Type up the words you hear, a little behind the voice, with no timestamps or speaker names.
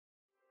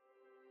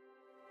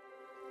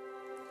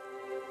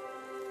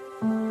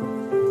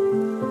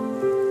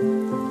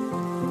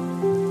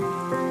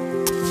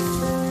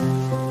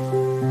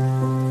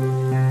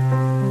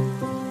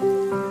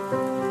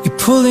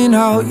pulling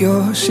out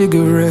your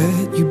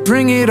cigarette. You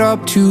bring it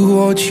up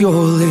towards your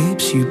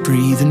lips. You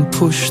breathe and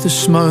push the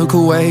smoke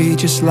away,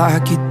 just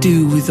like you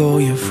do with all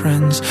your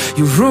friends.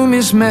 Your room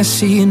is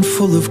messy and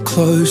full of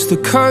clothes, the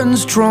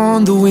curtains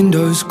drawn, the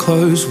windows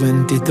closed.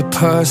 When did the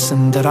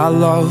person that I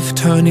love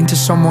turn into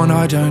someone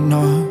I don't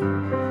know?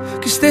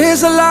 'Cause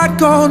there's a light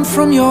gone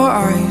from your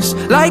eyes,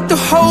 like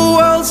the whole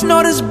world's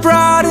not as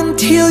bright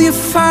until you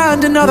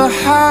find another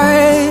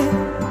high.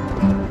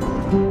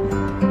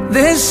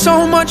 There's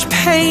so much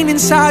pain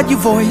inside your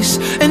voice,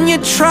 and you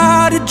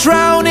try to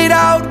drown it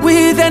out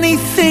with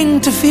anything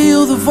to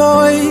fill the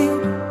void.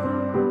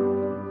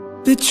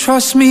 But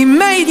trust me,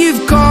 mate,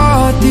 you've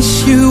got this.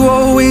 You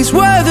always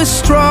were the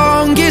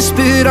strongest,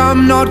 but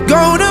I'm not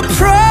gonna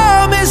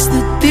promise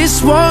that this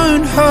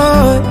won't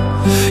hurt.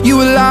 You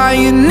were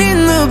lying in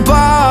the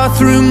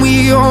bathroom,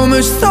 we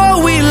almost thought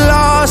we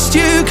lost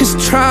you, 'cause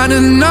trying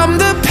to numb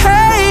the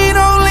pain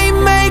only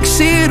makes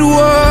it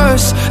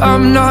worse.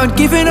 I'm not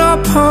giving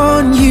up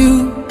on you.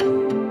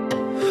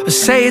 I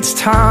say it's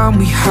time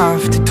we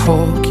have to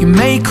talk. You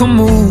make a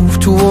move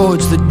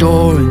towards the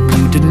door and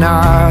you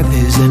deny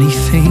there's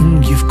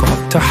anything you've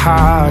got to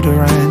hide or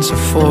answer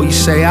for. You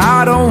say,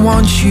 I don't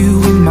want you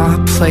in my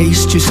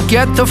place, just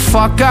get the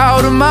fuck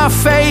out of my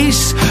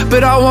face.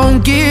 But I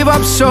won't give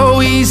up so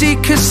easy,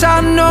 'cause I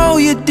know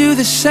you do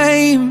the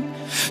same.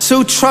 So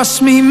trust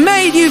me,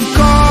 mate, you've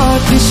got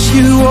this.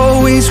 You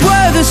always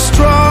were the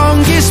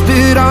strongest,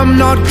 but I'm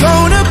not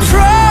gonna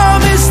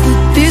promise that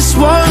this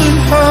won't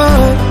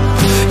hurt.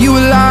 You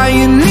were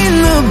lying in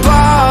the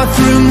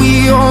bathroom, we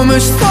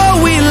almost thought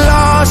we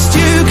lost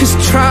you, 'cause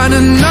trying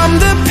to numb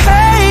the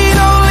pain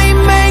only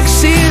makes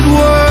it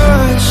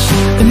worse.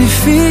 And if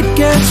it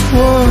gets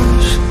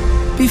worse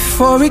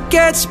before it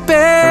gets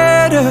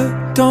better,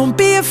 don't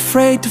be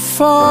afraid to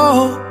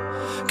fall,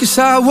 'cause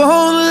I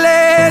won't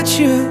let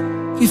you.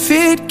 If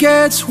it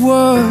gets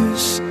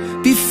worse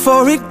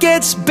before it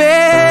gets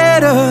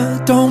better,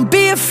 don't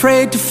be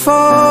afraid to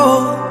fall.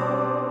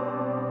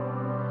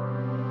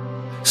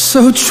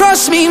 So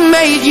trust me,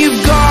 mate,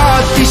 you've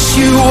got this.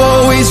 You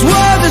always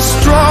were the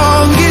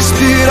strongest,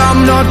 but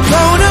I'm not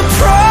gonna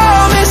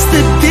promise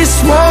that this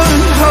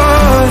won't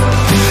hurt.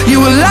 You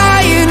were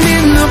lying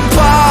in the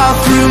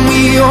bathroom,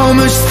 we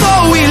almost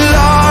thought we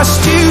lost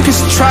you,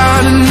 'cause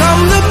trying to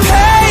numb the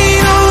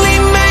pain only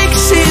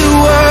makes it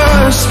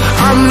worse.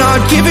 I'm not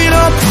giving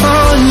up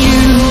on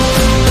you.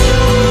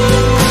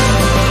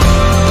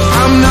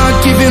 I'm not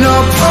giving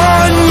up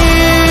on you.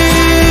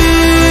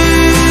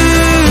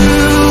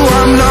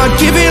 I'm not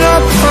giving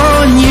up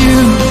on you.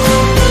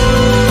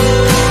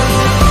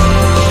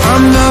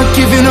 I'm not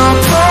giving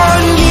up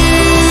on you.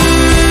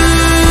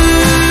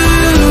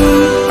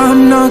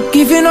 I'm not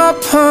giving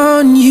up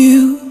on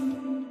you.